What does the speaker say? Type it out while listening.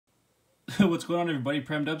What's going on, everybody?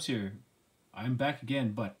 PrimeDUBz here. I'm back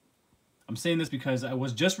again, but I'm saying this because I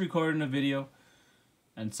was just recording a video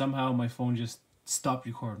and somehow my phone just stopped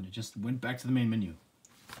recording. It just went back to the main menu.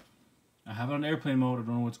 I have it on airplane mode. I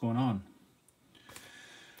don't know what's going on.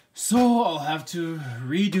 So I'll have to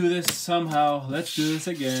redo this somehow. Let's do this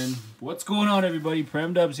again. What's going on, everybody?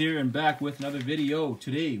 PrimeDUBz here and back with another video.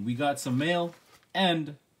 Today we got some mail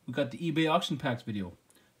and we got the eBay auction packs video.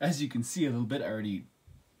 As you can see a little bit, I already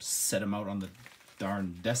set them out on the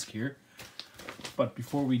darn desk here. But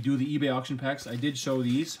before we do the eBay auction packs, I did show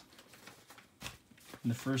these in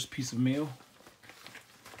the first piece of mail.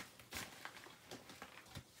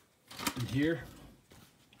 And here,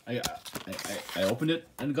 I opened it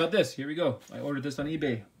and got this. Here we go. I ordered this on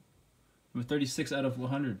eBay. I'm a 36 out of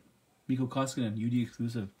 100. Mikko Koskinen, UD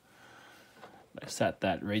exclusive. I sat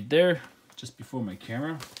that right there just before my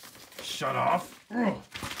camera shut off. Ugh.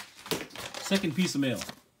 Second piece of mail.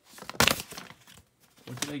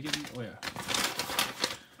 What did I give you? Oh yeah.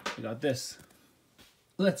 I got this.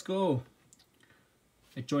 Let's go.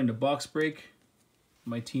 I joined a box break.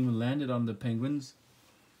 My team landed on the Penguins.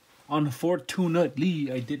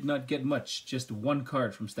 Unfortunately, I did not get much. Just one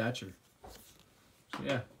card from Stature. So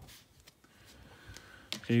yeah.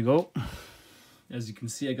 Here you go. As you can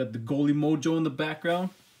see, I got the goalie mojo in the background.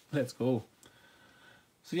 Let's go.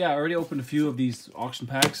 So yeah, I already opened a few of these auction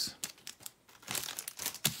packs.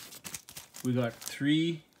 We got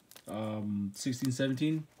 3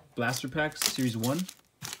 16-17 blaster packs, series 1.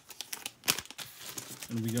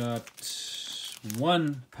 And we got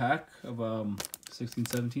 1 pack of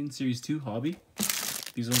 16-17 series 2 hobby.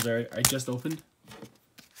 These ones I just opened.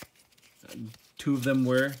 2 of them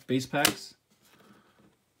were base packs,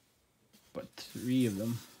 but 3 of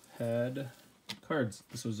them had cards.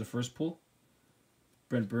 This was the first pull.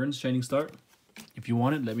 Brent Burns, Shining Star. If you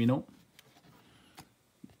want it, let me know.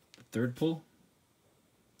 Third pull,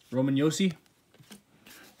 Roman Josi.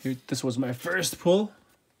 Here, this was my first pull.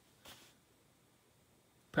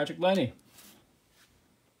 Patrick Laine.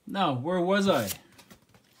 Now, where was I?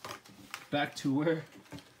 Back to where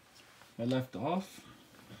I left off.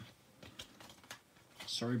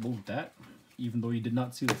 Sorry about that, even though you did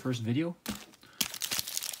not see the first video.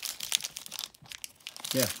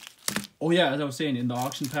 Yeah. Oh yeah, as I was saying, in the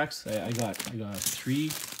auction packs, I got 3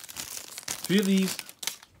 of these.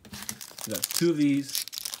 I got 2 of these,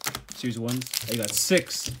 series 1s. I got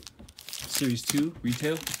 6 series 2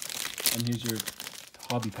 retail. And here's your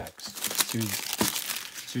hobby packs,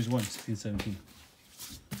 series 1, 16-17.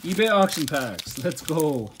 eBay auction packs, let's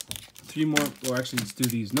go. 3 more, or actually let's do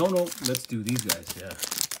these. No, let's do these guys, yeah.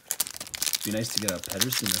 Be nice to get a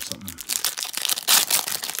Pedersen or something.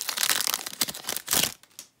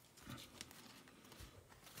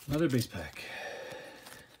 Another base pack.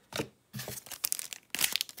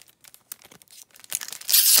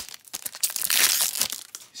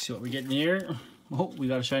 See what we're getting here. Oh, we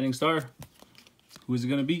got a Shining Star. Who is it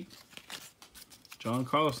gonna be? John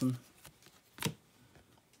Carlson.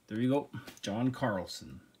 There you go, John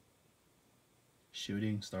Carlson.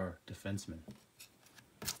 Shooting Star defenseman.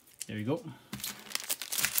 There you go.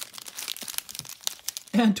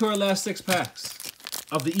 And to our last 6 packs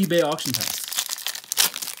of the eBay auction packs.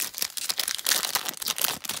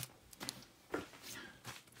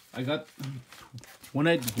 I got when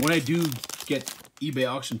I do get eBay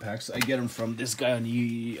auction packs, I get them from this guy on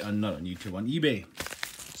not on YouTube, on eBay.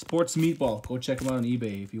 Sports Meatball. Go check him out on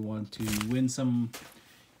eBay if you want to win some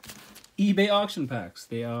eBay auction packs.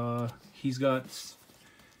 He's got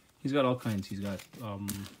all kinds. He's got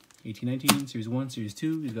 18-19 series 1, series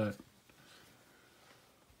 2. He's got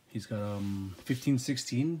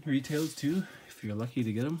 15-16 retails too, if you're lucky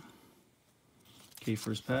to get them. Okay,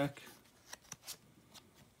 first pack.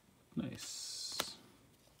 Nice.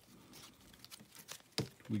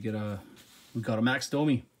 We got a Max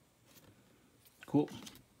Domi. Cool.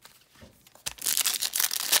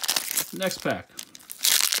 Next pack.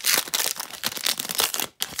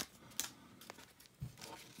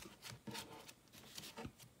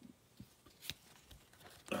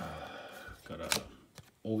 Got a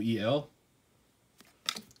OEL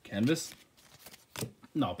canvas.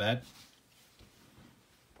 Not bad.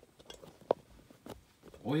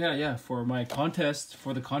 Oh yeah, for my contest,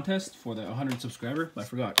 for the 100 subscriber, I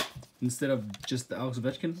forgot. Instead of just the Alex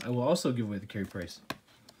OVECHKIN, I will also give away the Carey Price.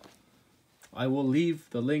 I will leave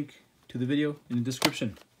the link to the video in the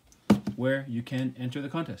description where you can enter the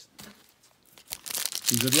contest.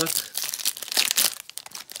 And good luck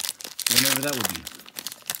whenever that will be.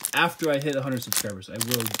 After I hit 100 subscribers, I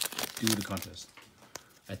will do the contest.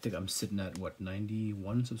 I think I'm sitting at, what,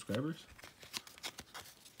 91 subscribers?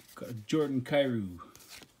 Got a Jordan Kyrou.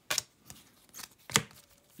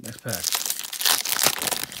 Next pack.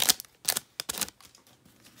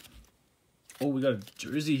 Oh, we got a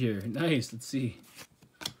jersey here. Nice. Let's see.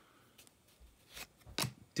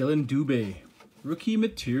 Dylan Dubé. Rookie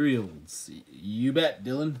materials. You bet,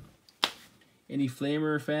 Dylan. Any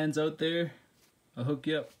Flamer fans out there? I'll hook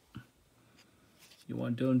you up. You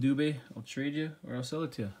want Dylan Dubé? I'll trade you or I'll sell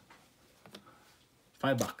it to you.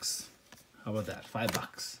 $5. How about that?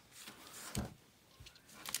 $5.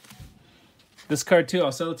 This card too,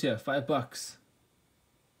 I'll sell it to you. $5.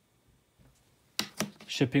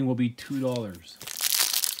 Shipping will be $2.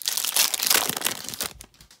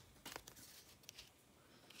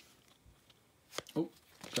 Oh,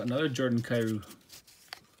 got another Jordan Kyrou.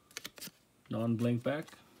 Non-blank back.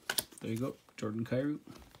 There you go, Jordan Kyrou.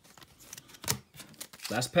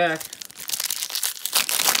 Last pack.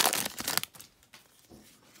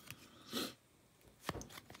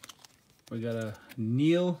 We got a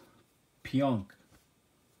Neil Pionk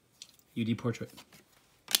UD portrait.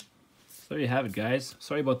 So there you have it, guys.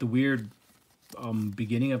 Sorry about the weird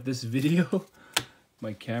beginning of this video.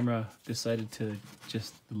 My camera decided to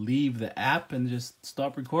just leave the app and just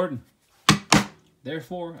stop recording.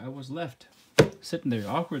 Therefore, I was left sitting there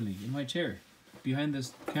awkwardly in my chair behind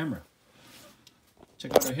this camera.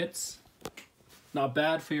 Check out our hits. Not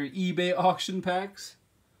bad for your eBay auction packs.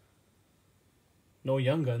 No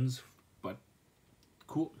Young Guns, but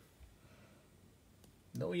cool.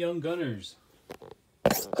 No Young Gunners.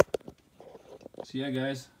 So yeah,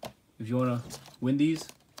 guys, if you want to win these,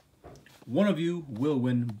 one of you will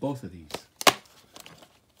win both of these.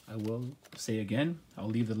 I will say again, I'll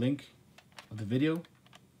leave the link of the video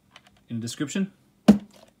in the description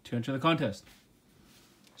to enter the contest.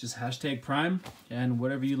 Just hashtag Prime and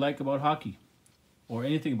whatever you like about hockey or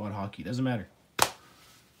anything about hockey, doesn't matter.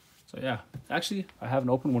 So yeah, actually, I haven't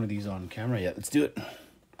opened one of these on camera yet. Let's do it.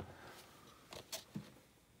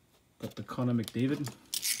 Got the Connor McDavid.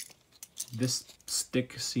 This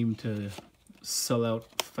stick seemed to sell out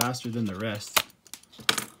faster than the rest,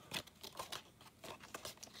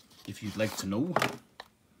 if you'd like to know.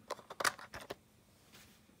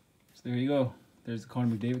 So there you go. There's the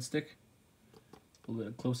Connor McDavid stick. A little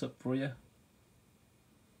bit of close-up for you.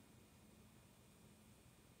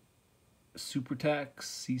 Super Tax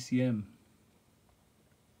CCM.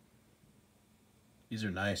 These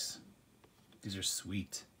are nice. These are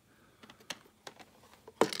sweet.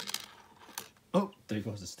 Oh, there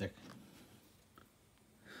goes the stick.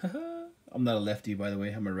 I'm not a lefty, by the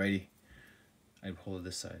way. I'm a righty. I hold it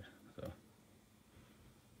this side, so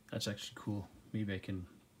that's actually cool. Maybe I can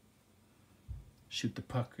shoot the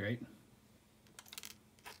puck, right?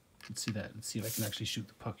 Let's see that. Let's see if I can actually shoot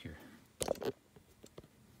the puck here. A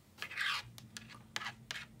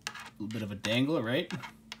little bit of a dangle, right?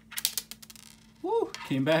 Woo!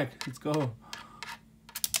 Came back. Let's go.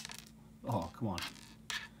 Oh, come on.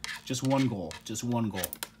 Just one goal. Just one goal.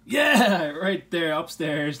 Yeah! Right there,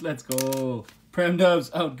 upstairs. Let's go.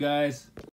 PrimeDUBz out, guys.